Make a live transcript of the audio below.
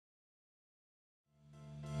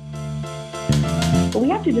But we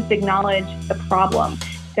have to just acknowledge the problem.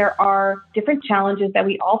 There are different challenges that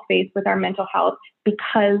we all face with our mental health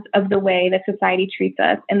because of the way that society treats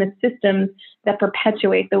us and the systems that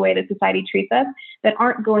perpetuate the way that society treats us that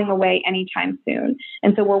aren't going away anytime soon.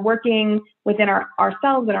 And so we're working within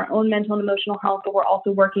ourselves and our own mental and emotional health, but we're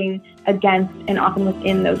also working against and often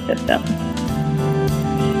within those systems.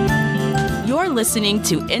 You're listening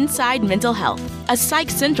to Inside Mental Health, a Psych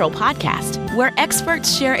Central podcast where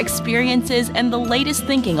experts share experiences and the latest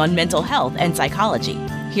thinking on mental health and psychology.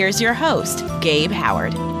 Here's your host, Gabe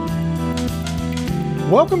Howard.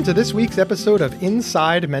 Welcome to this week's episode of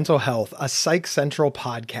Inside Mental Health, a Psych Central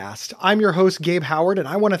podcast. I'm your host, Gabe Howard, and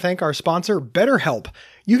I want to thank our sponsor, BetterHelp.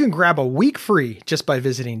 You can grab a week free just by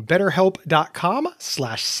visiting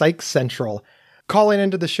betterhelp.com/psychcentral. Calling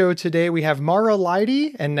into the show today, we have Mara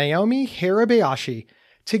Laidi and Naomi Hirabayashi.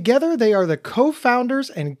 Together, they are the co-founders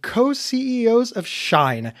and co-CEOs of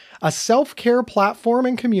Shine, a self-care platform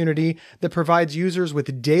and community that provides users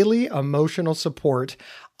with daily emotional support.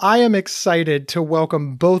 I am excited to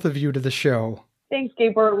welcome both of you to the show. Thanks,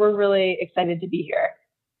 Gabe. We're really excited to be here.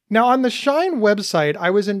 Now, on the Shine website, I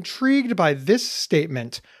was intrigued by this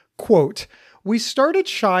statement, quote, "We started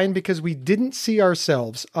Shine because we didn't see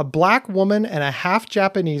ourselves, a Black woman and a half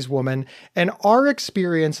Japanese woman, and our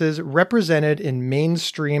experiences represented in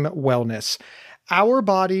mainstream wellness. Our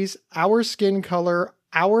bodies, our skin color,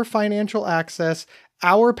 our financial access,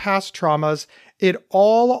 our past traumas, it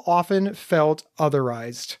all often felt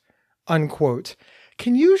otherized." Unquote.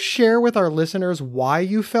 Can you share with our listeners why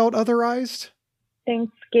you felt otherized?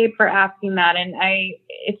 Thanks, Gabe, for asking that. And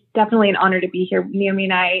it's definitely an honor to be here. Naomi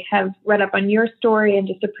and I have read up on your story and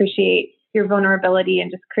just appreciate your vulnerability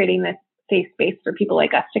and just creating this safe space for people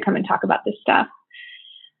like us to come and talk about this stuff.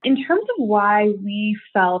 In terms of why we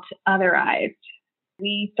felt otherized,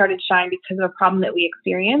 we started Shine because of a problem that we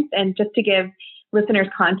experienced. And just to give listeners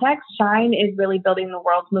context, Shine is really building the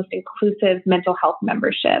world's most inclusive mental health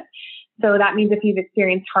membership. So that means if you've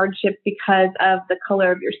experienced hardships because of the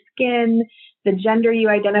color of your skin, the gender you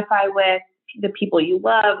identify with, the people you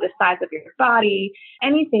love, the size of your body,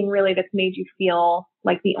 anything really that's made you feel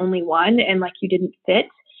like the only one and like you didn't fit,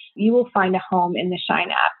 you will find a home in the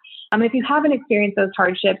Shine app. If you haven't experienced those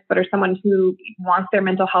hardships, but are someone who wants their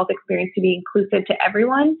mental health experience to be inclusive to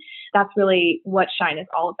everyone, that's really what Shine is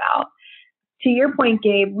all about. To your point,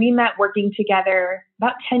 Gabe, we met working together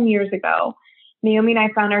about 10 years ago. Naomi and I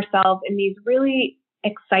found ourselves in these really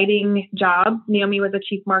exciting jobs. Naomi was a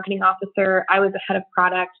chief marketing officer. I was a head of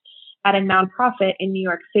product at a nonprofit in New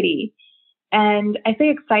York City. And I say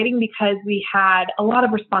exciting because we had a lot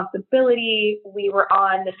of responsibility. We were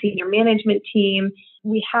on the senior management team.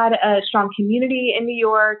 We had a strong community in New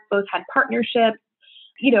York, both had partnerships.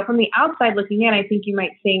 You know, from the outside looking in, I think you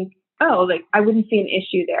might think, oh, like I wouldn't see an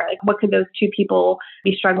issue there. Like what could those two people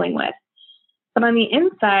be struggling with? But on the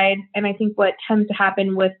inside, and I think what tends to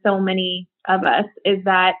happen with so many of us is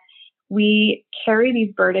that we carry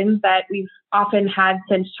these burdens that we've often had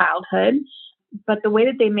since childhood, but the way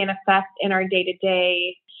that they manifest in our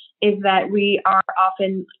day-to-day is that we are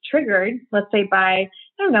often triggered, let's say by,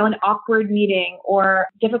 an awkward meeting or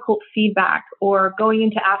difficult feedback or going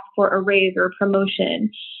in to ask for a raise or a promotion.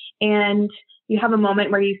 And you have a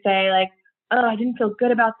moment where you say like, oh, I didn't feel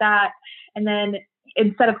good about that. And then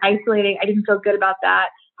instead of isolating, I didn't feel good about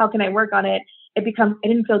that. How can I work on it? It becomes, I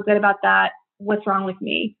didn't feel good about that. What's wrong with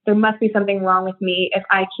me? There must be something wrong with me if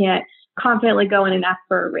I can't confidently go in and ask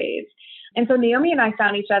for a raise. And so Naomi and I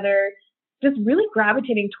found each other just really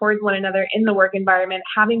gravitating towards one another in the work environment,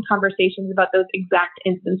 having conversations about those exact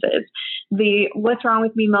instances. The what's wrong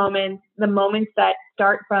with me moments, the moments that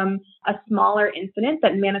start from a smaller incident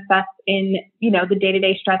that manifests in, the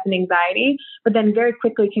day-to-day stress and anxiety, but then very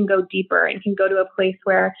quickly can go deeper and can go to a place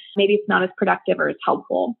where maybe it's not as productive or as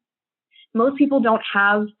helpful. Most people don't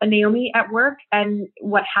have a Naomi at work. And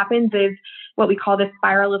what happens is what we call the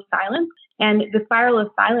spiral of silence. And the spiral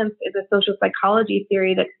of silence is a social psychology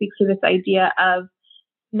theory that speaks to this idea of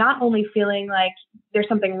not only feeling like there's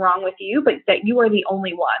something wrong with you, but that you are the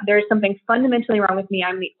only one. There's something fundamentally wrong with me.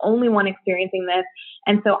 I'm the only one experiencing this.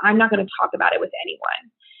 And so I'm not going to talk about it with anyone.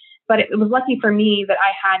 But it was lucky for me that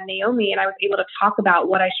I had Naomi and I was able to talk about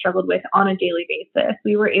what I struggled with on a daily basis.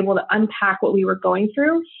 We were able to unpack what we were going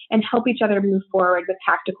through and help each other move forward with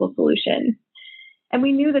tactical solutions. And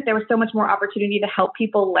we knew that there was so much more opportunity to help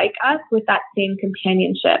people like us with that same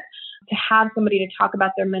companionship, to have somebody to talk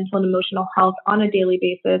about their mental and emotional health on a daily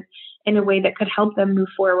basis in a way that could help them move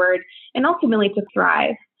forward and ultimately to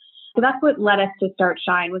thrive. So that's what led us to start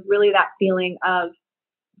Shine, was really that feeling of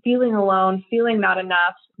feeling alone, feeling not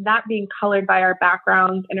enough, that being colored by our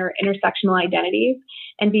backgrounds and our intersectional identities,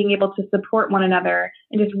 and being able to support one another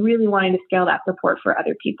and just really wanting to scale that support for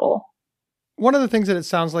other people. One of the things that it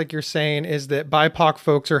sounds like you're saying is that BIPOC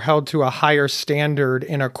folks are held to a higher standard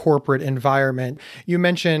in a corporate environment. You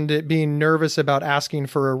mentioned it being nervous about asking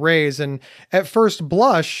for a raise, and at first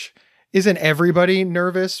blush, isn't everybody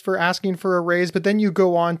nervous for asking for a raise? But then you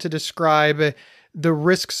go on to describe the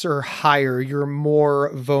risks are higher, you're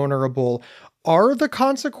more vulnerable. Are the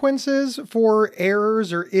consequences for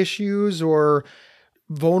errors or issues or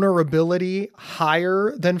vulnerability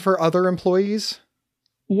higher than for other employees?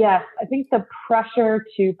 Yes, I think the pressure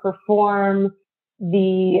to perform,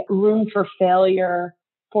 the room for failure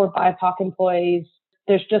for BIPOC employees,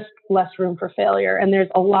 there's just less room for failure. And there's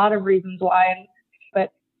a lot of reasons why.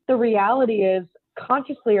 But the reality is,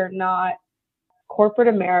 consciously or not, corporate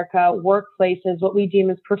America, workplaces, what we deem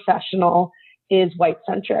as professional, is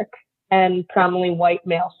white-centric and predominantly white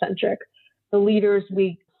male-centric. The leaders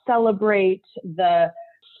we celebrate, the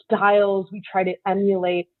styles we try to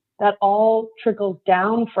emulate, that all trickles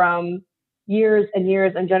down from years and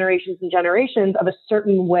years and generations of a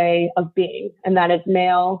certain way of being, and that is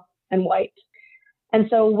male and white. And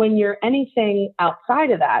so when you're anything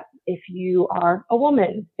outside of that, if you are a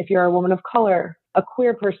woman, if you're a woman of color, a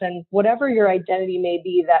queer person, whatever your identity may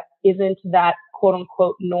be that isn't that quote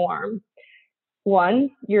unquote norm,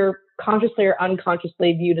 one, you're consciously or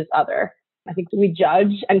unconsciously viewed as other. I think we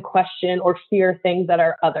judge and question or fear things that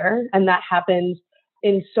are other, and that happens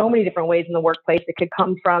in so many different ways in the workplace. It could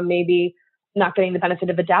come from maybe not getting the benefit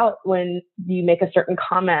of a doubt when you make a certain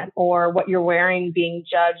comment, or what you're wearing being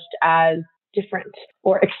judged as different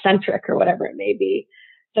or eccentric or whatever it may be.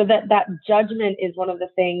 So that judgment is one of the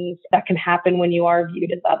things that can happen when you are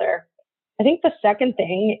viewed as other. I think the second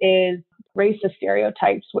thing is racist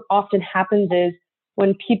stereotypes. What often happens is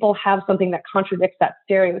when people have something that contradicts that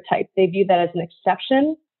stereotype, they view that as an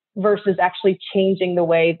exception versus actually changing the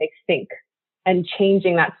way they think and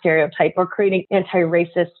changing that stereotype or creating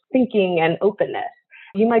anti-racist thinking and openness.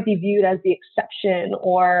 You might be viewed as the exception,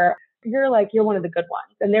 or you're one of the good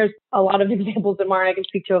ones. And there's a lot of examples that Mara and I can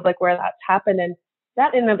speak to of where that's happened. And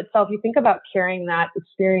that in and of itself, you think about carrying that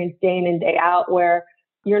experience day in and day out where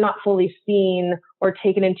you're not fully seen or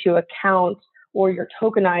taken into account or you're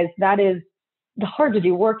tokenized, that is hard to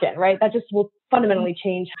do work in, right? That just will fundamentally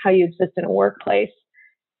change how you exist in a workplace.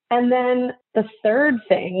 And then the third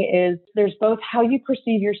thing is there's both how you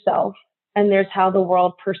perceive yourself and there's how the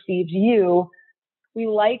world perceives you. We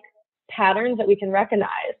like patterns that we can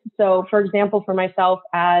recognize. So for example, for myself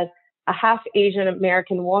as a half Asian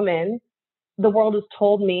American woman, the world has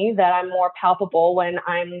told me that I'm more palpable when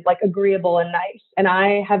I'm agreeable and nice. And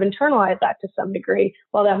I have internalized that to some degree.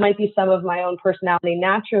 While that might be some of my own personality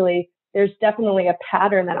naturally, there's definitely a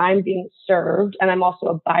pattern that I'm being served and I'm also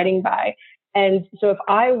abiding by. And so if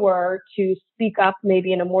I were to speak up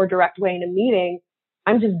maybe in a more direct way in a meeting,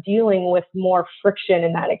 I'm just dealing with more friction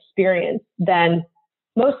in that experience than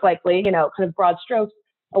most likely, kind of broad strokes,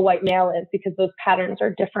 a white male is, because those patterns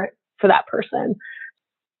are different for that person.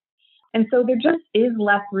 And so there just is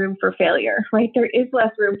less room for failure, right? There is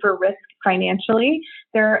less room for risk financially.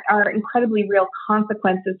 There are incredibly real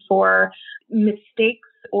consequences for mistakes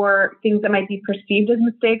or things that might be perceived as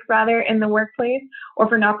mistakes rather in the workplace, or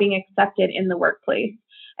for not being accepted in the workplace.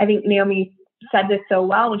 I think Naomi said this so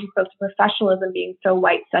well when she spoke to professionalism being so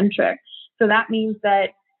white-centric. So that means that,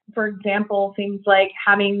 for example, things like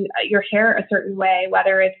having your hair a certain way,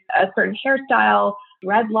 whether it's a certain hairstyle,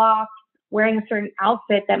 dreadlocks, wearing a certain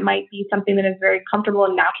outfit that might be something that is very comfortable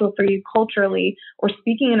and natural for you culturally, or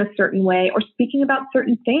speaking in a certain way, or speaking about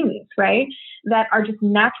certain things, right, that are just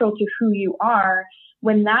natural to who you are.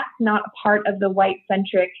 When that's not a part of the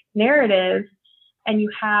white-centric narrative, and you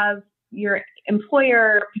have your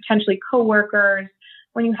employer, potentially coworkers,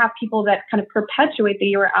 when you have people that kind of perpetuate that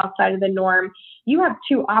you are outside of the norm, you have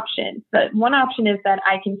two options. But one option is that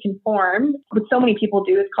I can conform. What so many people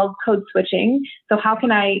do is called code switching. So how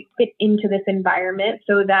can I fit into this environment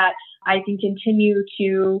so that I can continue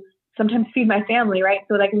to sometimes feed my family, right?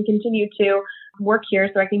 So that I can continue to work here,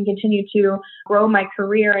 so I can continue to grow my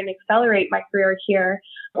career and accelerate my career here.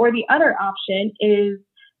 Or the other option is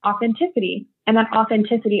authenticity. And that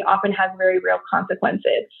authenticity often has very real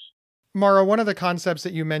consequences. Mara, one of the concepts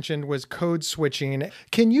that you mentioned was code switching.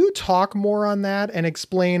 Can you talk more on that and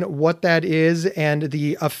explain what that is and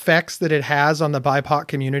the effects that it has on the BIPOC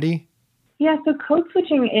community? Yeah, so code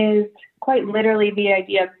switching is quite literally the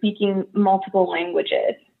idea of speaking multiple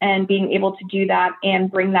languages and being able to do that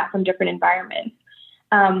and bring that from different environments.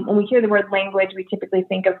 When we hear the word language, we typically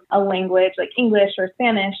think of a language like English or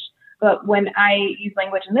Spanish, But when I use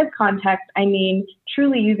language in this context, I mean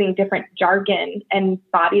truly using different jargon and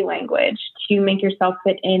body language to make yourself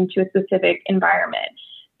fit into a specific environment.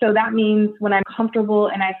 So that means when I'm comfortable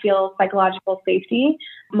and I feel psychological safety,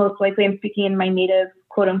 most likely I'm speaking in my native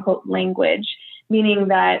quote unquote language, meaning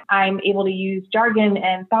that I'm able to use jargon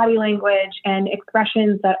and body language and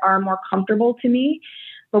expressions that are more comfortable to me.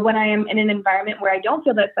 But when I am in an environment where I don't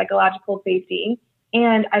feel that psychological safety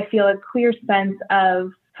and I feel a clear sense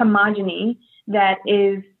of homogeny that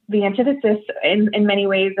is the antithesis in many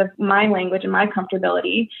ways of my language and my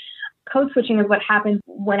comfortability, code switching is what happens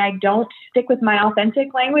when I don't stick with my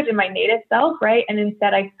authentic language and my native self, right? And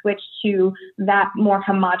instead I switch to that more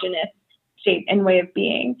homogenous shape and way of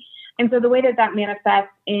being. And so the way that that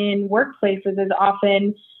manifests in workplaces is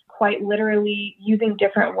often quite literally using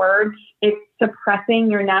different words. It's suppressing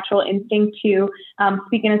your natural instinct to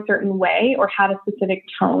speak in a certain way or have a specific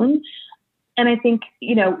tone. And I think,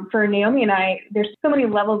 for Naomi and I, there's so many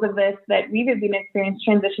levels of this that we've even experienced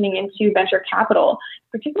transitioning into venture capital,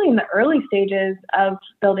 particularly in the early stages of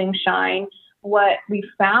building Shine. What we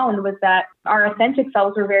found was that our authentic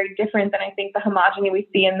selves were very different than I think the homogeny we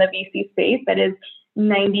see in the VC space that is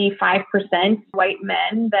 95% white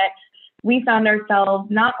men, that we found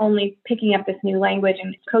ourselves not only picking up this new language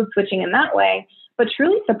and code switching in that way, but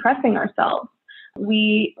truly suppressing ourselves.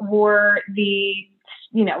 We wore the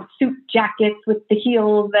suit jackets with the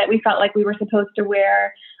heels that we felt like we were supposed to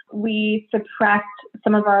wear. We suppressed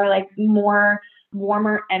some of our more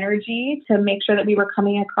warmer energy to make sure that we were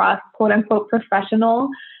coming across quote unquote professional.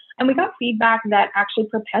 And we got feedback that actually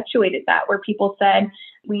perpetuated that, where people said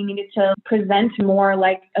we needed to present more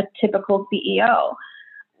like a typical CEO.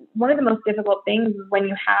 One of the most difficult things is when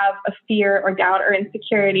you have a fear or doubt or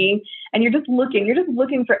insecurity and you're just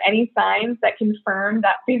looking for any signs that confirm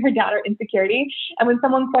that fear, doubt, or insecurity. And when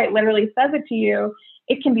someone quite literally says it to you,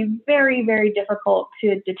 it can be very, very difficult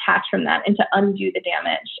to detach from that and to undo the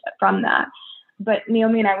damage from that. But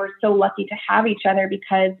Naomi and I were so lucky to have each other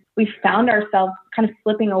because we found ourselves kind of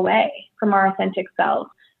slipping away from our authentic selves.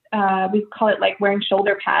 We call it wearing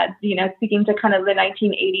shoulder pads, speaking to kind of the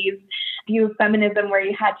 1980s view of feminism where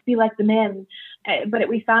you had to be like the men. But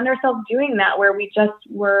we found ourselves doing that, where we just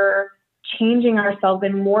were changing ourselves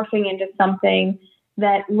and morphing into something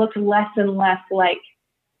that looked less and less like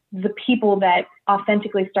the people that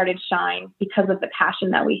authentically started Shine because of the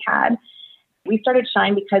passion that we had. We started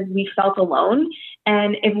Shine because we felt alone.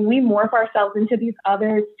 And if we morph ourselves into these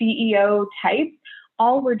other CEO types,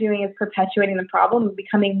 all we're doing is perpetuating the problem of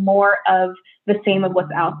becoming more of the same of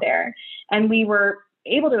what's out there. And we were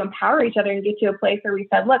able to empower each other and get to a place where we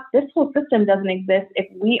said, look, this whole system doesn't exist if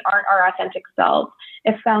we aren't our authentic selves,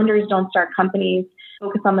 if founders don't start companies,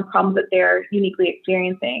 focus on the problems that they're uniquely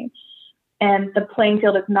experiencing. And the playing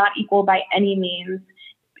field is not equal by any means.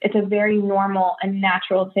 It's a very normal and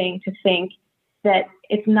natural thing to think that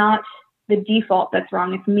it's not the default that's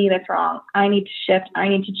wrong, it's me that's wrong. I need to shift, I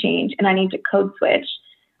need to change, and I need to code switch.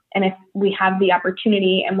 And if we have the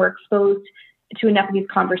opportunity and we're exposed to enough of these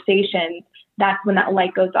conversations, that's when that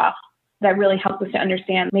light goes off. That really helps us to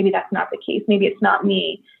understand maybe that's not the case. Maybe it's not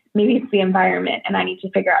me. Maybe it's the environment, and I need to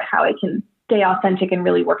figure out how I can stay authentic and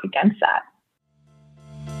really work against that.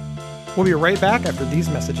 We'll be right back after these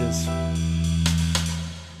messages.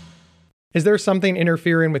 Is there something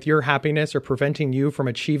interfering with your happiness or preventing you from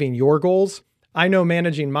achieving your goals? I know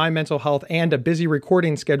managing my mental health and a busy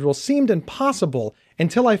recording schedule seemed impossible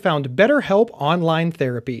until I found BetterHelp Online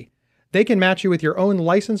Therapy. They can match you with your own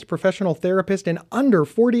licensed professional therapist in under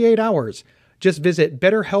 48 hours. Just visit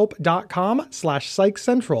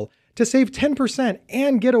betterhelp.com/psychcentral to save 10%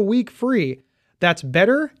 and get a week free. That's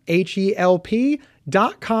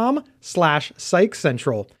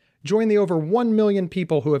betterhelp.com/psychcentral. Join the over 1 million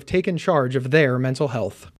people who have taken charge of their mental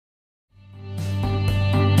health.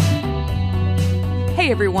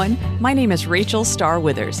 Hey everyone, my name is Rachel Starr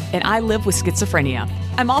Withers, and I live with schizophrenia.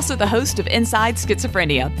 I'm also the host of Inside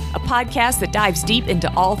Schizophrenia, a podcast that dives deep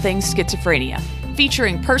into all things schizophrenia,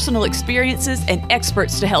 featuring personal experiences and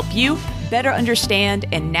experts to help you better understand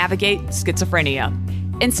and navigate schizophrenia.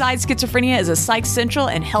 Inside Schizophrenia is a Psych Central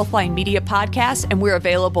and Healthline Media podcast, and we're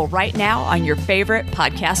available right now on your favorite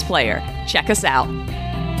podcast player. Check us out.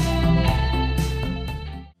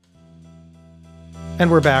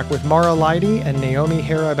 And we're back with Mara Leidy and Naomi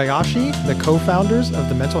Hirabayashi, the co-founders of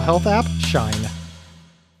the mental health app Shine.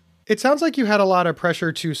 It sounds like you had a lot of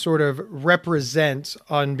pressure to sort of represent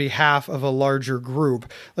on behalf of a larger group.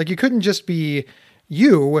 Like you couldn't just be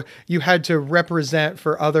you had to represent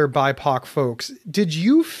for other BIPOC folks. Did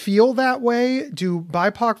you feel that way? Do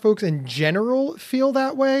BIPOC folks in general feel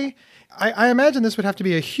that way? I imagine this would have to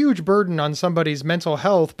be a huge burden on somebody's mental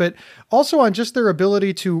health, but also on just their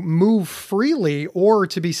ability to move freely or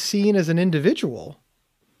to be seen as an individual.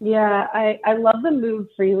 Yeah, I love the move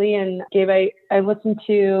freely. And Gabe, I listened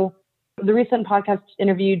to the recent podcast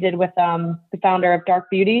interview you did with the founder of Dark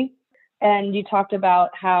Beauty. And you talked about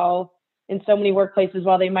how in so many workplaces,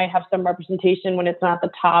 while they might have some representation when it's not at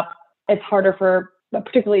the top, it's harder for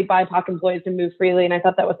particularly BIPOC employees to move freely. And I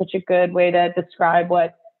thought that was such a good way to describe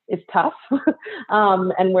what is tough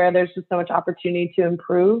and where there's just so much opportunity to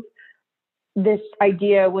improve. This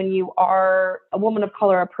idea when you are a woman of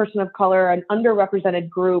color, a person of color, an underrepresented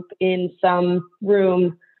group in some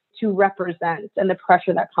room to represent and the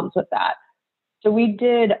pressure that comes with that. So we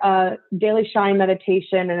did a daily Shine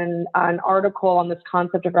meditation and an article on this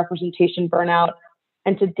concept of representation burnout.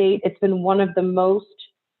 And to date, it's been one of the most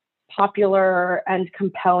popular and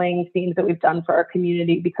compelling themes that we've done for our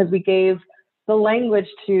community because we gave the language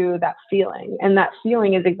to that feeling. And that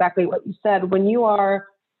feeling is exactly what you said. When you are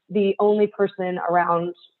the only person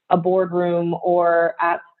around a boardroom or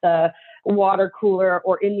at the water cooler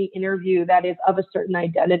or in the interview that is of a certain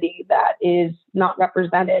identity that is not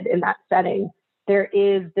represented in that setting, there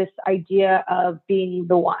is this idea of being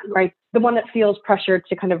the one, right? The one that feels pressure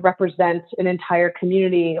to kind of represent an entire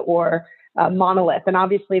community or a monolith. And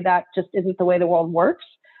obviously that just isn't the way the world works.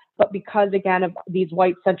 But because, again, of these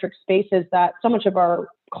white-centric spaces that so much of our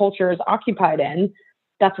culture is occupied in,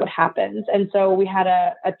 that's what happens. And so we had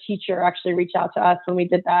a teacher actually reach out to us when we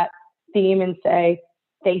did that theme and say,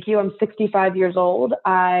 thank you. I'm 65 years old.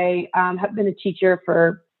 I have been a teacher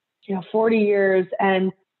for 40 years.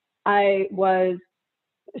 And I was,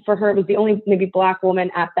 for her, it was the only maybe Black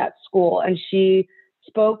woman at that school. And she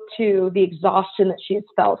spoke to the exhaustion that she has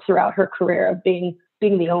felt throughout her career of being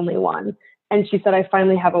the only one. And she said, I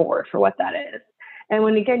finally have a word for what that is. And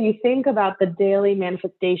when, again, you think about the daily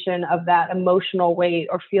manifestation of that emotional weight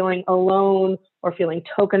or feeling alone or feeling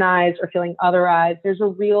tokenized or feeling otherized, there's a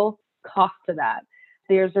real cost to that.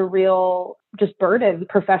 There's a real just burden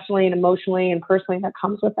professionally and emotionally and personally that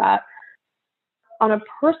comes with that. On a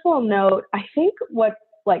personal note, I think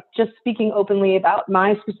just speaking openly about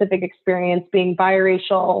my specific experience being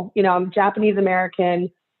biracial, I'm Japanese American,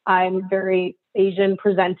 I'm very Asian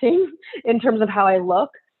presenting in terms of how I look.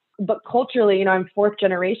 But culturally, I'm fourth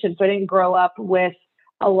generation, so I didn't grow up with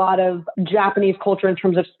a lot of Japanese culture in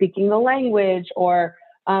terms of speaking the language or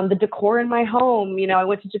the decor in my home. I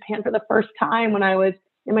went to Japan for the first time when I was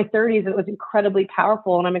in my 30s, and it was incredibly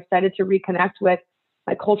powerful. And I'm excited to reconnect with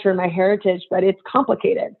my culture and my heritage, but it's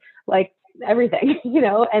complicated, like everything,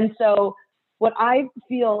 And so what I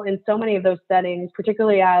feel in so many of those settings,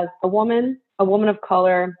 particularly as a woman of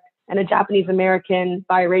color, and a Japanese American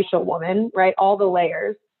biracial woman, right? All the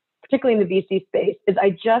layers, particularly in the VC space, is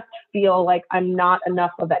I just feel like I'm not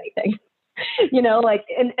enough of anything,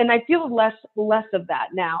 and I feel less of that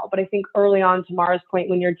now. But I think early on, to Mara's point,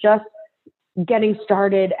 when you're just getting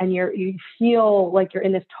started and you feel like you're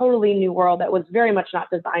in this totally new world that was very much not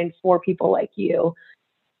designed for people like you,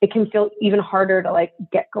 it can feel even harder to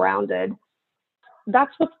get grounded.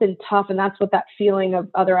 That's what's been tough. And that's what that feeling of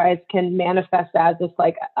otherized can manifest as. This,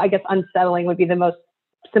 I guess unsettling would be the most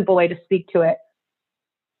simple way to speak to it.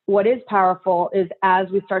 What is powerful is as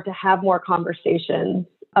we start to have more conversations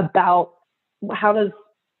about how does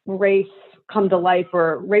race come to life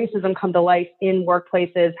or racism come to life in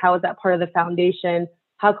workplaces, how is that part of the foundation?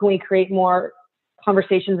 How can we create more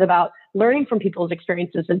conversations about learning from people's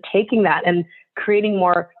experiences and taking that and creating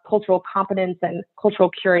more cultural competence and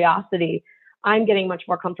cultural curiosity? I'm getting much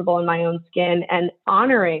more comfortable in my own skin and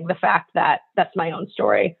honoring the fact that that's my own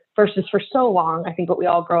story versus for so long, I think what we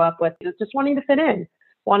all grow up with is just wanting to fit in,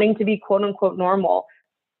 wanting to be quote unquote normal.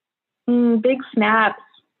 Big snaps.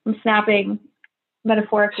 I'm snapping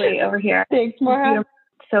metaphorically over here. Thanks, Mara.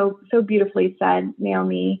 So beautifully said,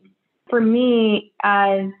 Naomi. For me,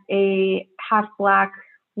 as a half Black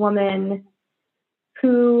woman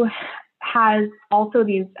who has also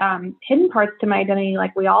these hidden parts to my identity,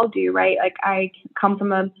 like we all do, right? Like I come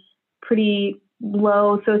from a pretty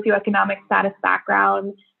low socioeconomic status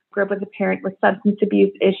background, grew up with a parent with substance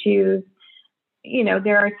abuse issues.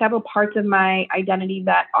 There are several parts of my identity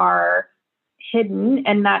that are hidden,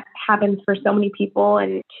 and that happens for so many people.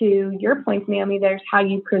 And to your point, Naomi, there's how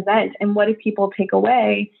you present and what do people take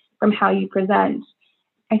away from how you present.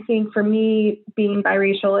 I think for me, being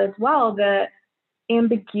biracial as well, the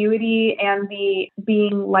ambiguity and the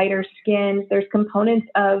being lighter skinned, there's components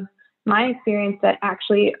of my experience that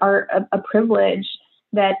actually are a privilege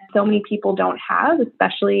that so many people don't have,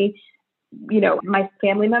 especially, my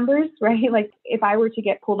family members, right? Like if I were to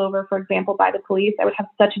get pulled over, for example, by the police, I would have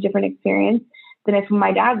such a different experience than if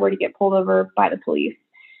my dad were to get pulled over by the police,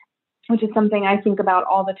 which is something I think about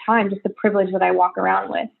all the time, just the privilege that I walk around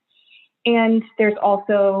with. And there's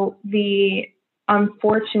also the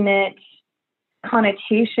unfortunate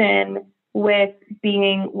connotation with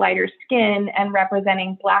being lighter skin and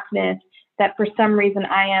representing Blackness, that for some reason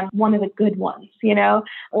I am one of the good ones,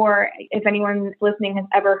 or if anyone listening has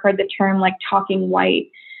ever heard the term like talking white,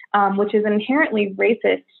 which is an inherently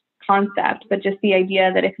racist concept, but just the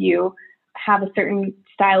idea that if you have a certain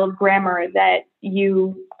style of grammar that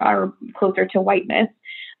you are closer to whiteness,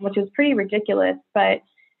 which is pretty ridiculous. But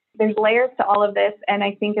there's layers to all of this. And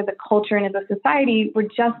I think as a culture and as a society, we're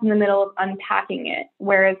just in the middle of unpacking it.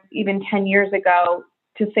 Whereas even 10 years ago,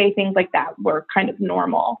 to say things like that were kind of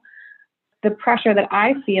normal. The pressure that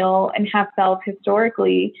I feel and have felt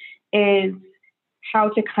historically is how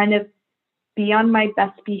to kind of be on my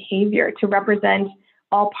best behavior, to represent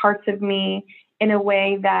all parts of me in a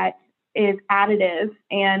way that is additive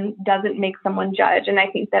and doesn't make someone judge. And I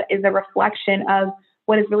think that is a reflection of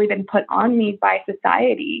what has really been put on me by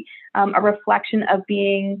society, a reflection of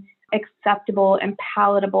being acceptable and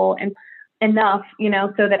palatable and enough,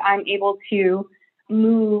 so that I'm able to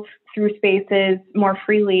move through spaces more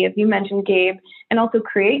freely, as you mentioned, Gabe, and also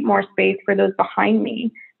create more space for those behind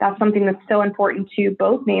me. That's something that's so important to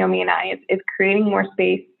both Naomi and I, is creating more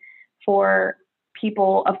space for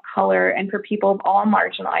people of color and for people of all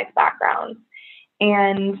marginalized backgrounds.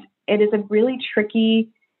 And it is a really tricky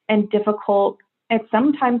and difficult, it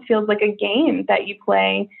sometimes feels like a game that you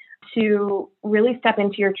play to really step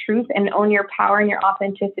into your truth and own your power and your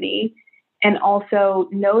authenticity, and also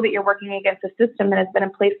know that you're working against a system that has been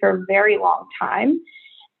in place for a very long time,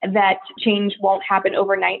 that change won't happen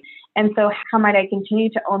overnight. And so how might I continue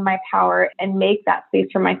to own my power and make that space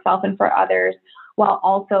for myself and for others, while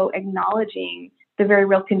also acknowledging the very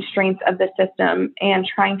real constraints of the system and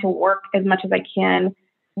trying to work as much as I can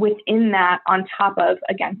within that, on top of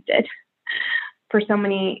against it. For so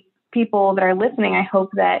many people that are listening, I hope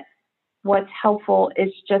that what's helpful is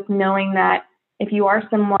just knowing that if you are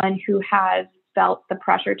someone who has felt the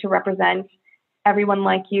pressure to represent everyone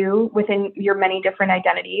like you within your many different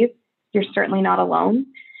identities, you're certainly not alone.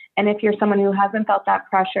 And if you're someone who hasn't felt that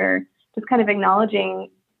pressure, just kind of acknowledging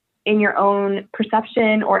in your own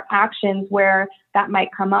perception or actions where that might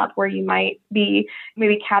come up, where you might be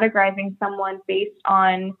maybe categorizing someone based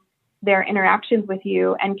on their interactions with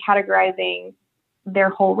you and categorizing their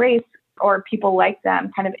whole race or people like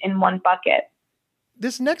them kind of in one bucket.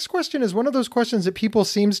 This next question is one of those questions that people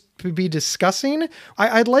seem to be discussing.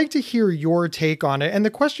 I'd like to hear your take on it. And the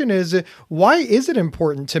question is, why is it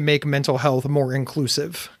important to make mental health more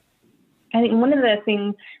inclusive? I think one of the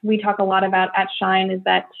things we talk a lot about at Shine is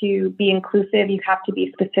that to be inclusive, you have to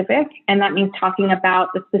be specific. And that means talking about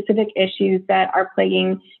the specific issues that are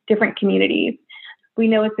plaguing different communities. We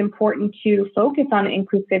know it's important to focus on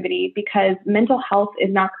inclusivity because mental health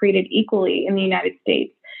is not created equally in the United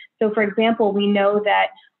States. So, for example, we know that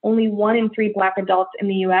only 1 in 3 Black adults in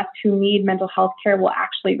the U.S. who need mental health care will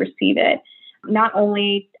actually receive it. Not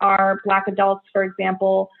only are Black adults, for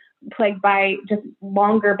example, plagued by just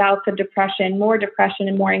longer bouts of depression and more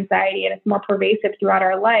anxiety, and it's more pervasive throughout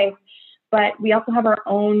our life, but we also have our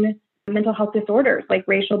own mental health disorders like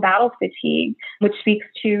racial battle fatigue, which speaks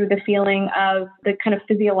to the feeling of the kind of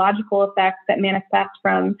physiological effects that manifest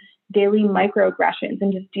from daily microaggressions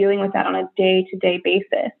and just dealing with that on a day-to-day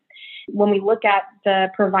basis. When we look at the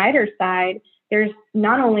provider side, there's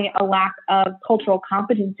not only a lack of cultural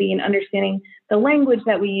competency in understanding the language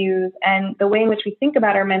that we use and the way in which we think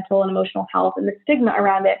about our mental and emotional health and the stigma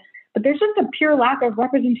around it, but there's just a pure lack of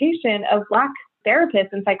representation of Black therapists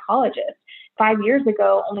and psychologists. 5 years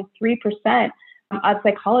ago, only 3% of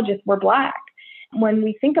psychologists were Black. When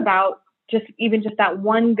we think about just that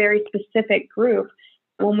one very specific group,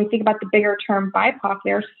 when we think about the bigger term BIPOC,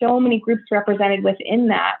 there are so many groups represented within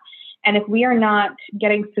that. And if we are not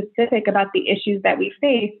getting specific about the issues that we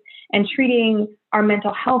face and treating our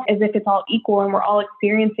mental health as if it's all equal and we're all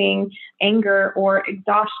experiencing anger or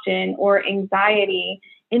exhaustion or anxiety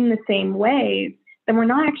in the same ways, then we're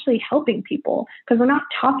not actually helping people because we're not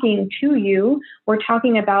talking to you. We're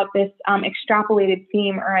talking about this extrapolated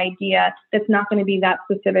theme or idea that's not going to be that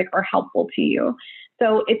specific or helpful to you.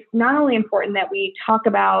 So it's not only important that we talk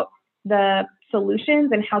about the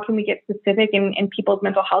solutions and how can we get specific in people's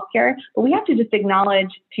mental health care, but we have to just acknowledge,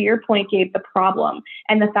 to your point, Gabe, the problem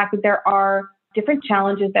and the fact that there are different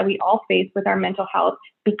challenges that we all face with our mental health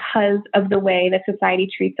because of the way that society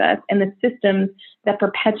treats us and the systems that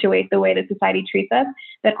perpetuate the way that society treats us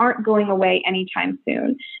that aren't going away anytime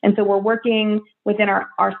soon. And so we're working within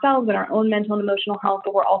ourselves and our own mental and emotional health,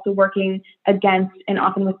 but we're also working against and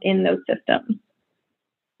often within those systems.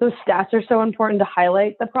 those stats are so important to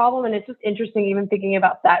highlight the problem. And it's just interesting, even thinking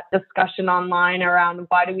about that discussion online around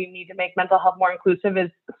why do we need to make mental health more inclusive is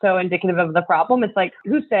so indicative of the problem. It's like,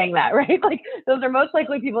 who's saying that, right? Like, those are most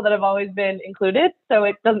likely people that have always been included. So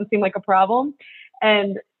it doesn't seem like a problem.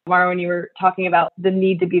 And Mara, when you were talking about the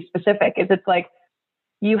need to be specific, it's like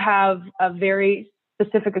you have a very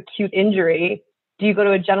specific acute injury. Do you go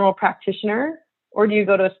to a general practitioner? Or do you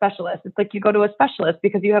go to a specialist? It's like you go to a specialist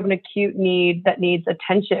because you have an acute need that needs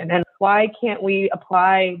attention. And why can't we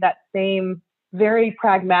apply that same very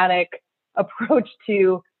pragmatic approach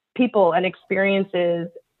to people and experiences?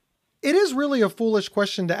 It is really a foolish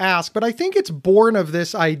question to ask, but I think it's born of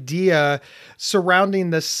this idea surrounding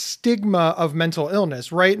the stigma of mental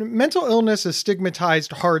illness, right? Mental illness is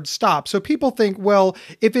stigmatized hard stop. So people think, well,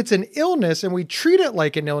 if it's an illness and we treat it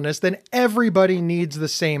like an illness, then everybody needs the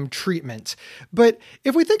same treatment. But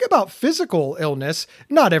if we think about physical illness,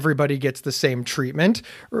 not everybody gets the same treatment,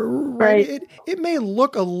 right? It may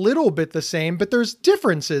look a little bit the same, but there's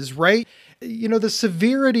differences, right? You know, the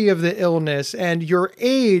severity of the illness and your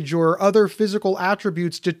age or other physical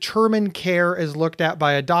attributes determine care as looked at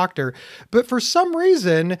by a doctor. But for some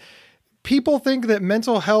reason, people think that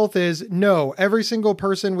mental health is, no, every single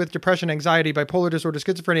person with depression, anxiety, bipolar disorder,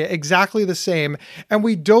 schizophrenia, exactly the same. And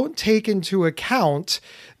we don't take into account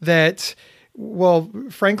that, well,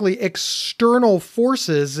 frankly, external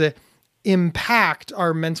forces impact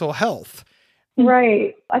our mental health.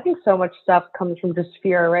 Right. I think so much stuff comes from just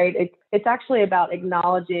fear, right? It's actually about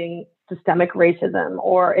acknowledging systemic racism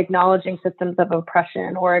or acknowledging systems of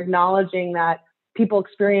oppression or acknowledging that people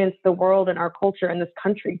experience the world and our culture in this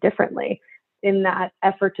country differently, in that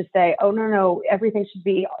effort to say, oh, no, everything should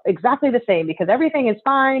be exactly the same because everything is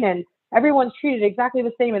fine and everyone's treated exactly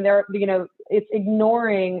the same. And it's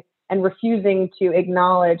ignoring and refusing to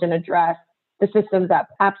acknowledge and address the systems that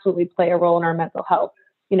absolutely play a role in our mental health.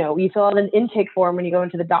 You know, you fill out an intake form when you go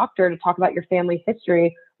into the doctor to talk about your family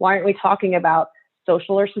history. Why aren't we talking about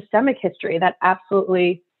social or systemic history? That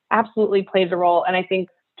absolutely plays a role. And I think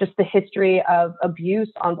just the history of abuse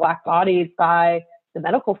on Black bodies by the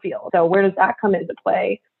medical field. So where does that come into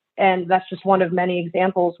play? And that's just one of many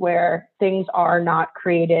examples where things are not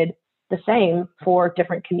created the same for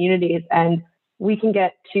different communities. And we can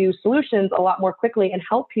get to solutions a lot more quickly and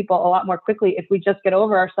help people a lot more quickly if we just get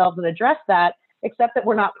over ourselves and address that. Accept that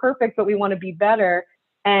we're not perfect, but we want to be better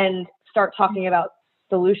and start talking about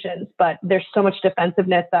solutions. But there's so much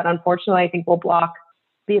defensiveness that unfortunately I think will block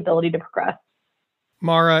the ability to progress.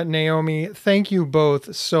 Mara, Naomi, thank you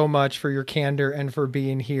both so much for your candor and for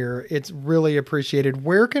being here. It's really appreciated.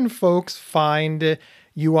 Where can folks find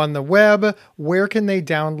you on the web? Where can they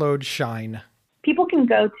download Shine? People can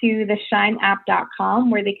go to the shineapp.com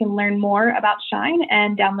where they can learn more about Shine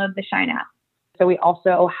and download the Shine app. So we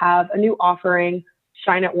also have a new offering,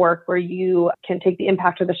 Shine at Work, where you can take the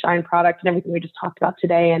impact of the Shine product and everything we just talked about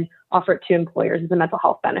today and offer it to employers as a mental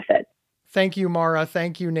health benefit. Thank you, Mara.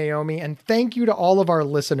 Thank you, Naomi. And thank you to all of our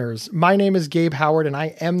listeners. My name is Gabe Howard, and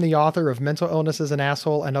I am the author of Mental Illness is an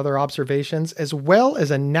Asshole and Other Observations, as well as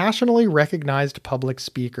a nationally recognized public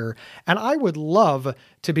speaker. And I would love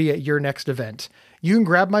to be at your next event. You can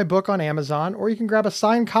grab my book on Amazon, or you can grab a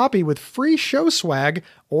signed copy with free show swag,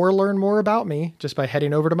 or learn more about me just by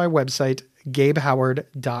heading over to my website,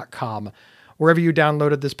 gabehoward.com. Wherever you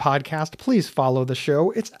downloaded this podcast, please follow the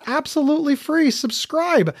show. It's absolutely free.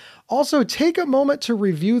 Subscribe. Also, take a moment to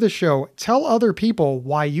review the show. Tell other people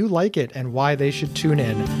why you like it and why they should tune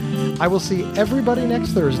in. I will see everybody next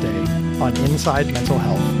Thursday on Inside Mental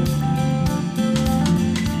Health.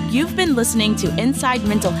 You've been listening to Inside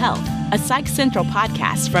Mental Health, a Psych Central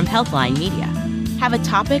podcast from Healthline Media. Have a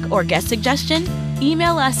topic or guest suggestion?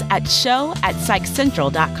 Email us at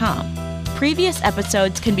show@psychcentral.com. Previous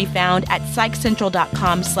episodes can be found at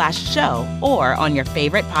psychcentral.com/show or on your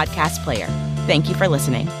favorite podcast player. Thank you for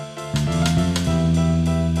listening.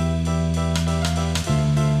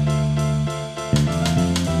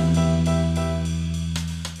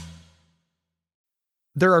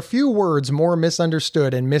 There are few words more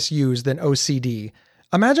misunderstood and misused than OCD.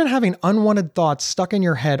 Imagine having unwanted thoughts stuck in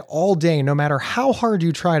your head all day, no matter how hard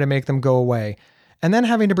you try to make them go away, and then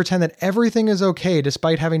having to pretend that everything is okay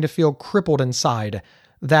despite having to feel crippled inside.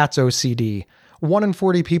 That's OCD. 1 in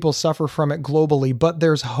 40 people suffer from it globally, but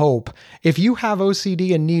there's hope. If you have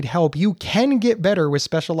OCD and need help, you can get better with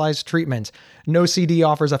specialized treatment. NoCD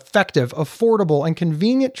offers effective, affordable, and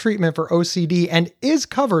convenient treatment for OCD and is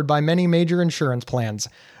covered by many major insurance plans.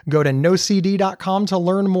 Go to nocd.com to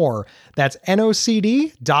learn more. That's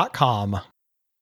nocd.com.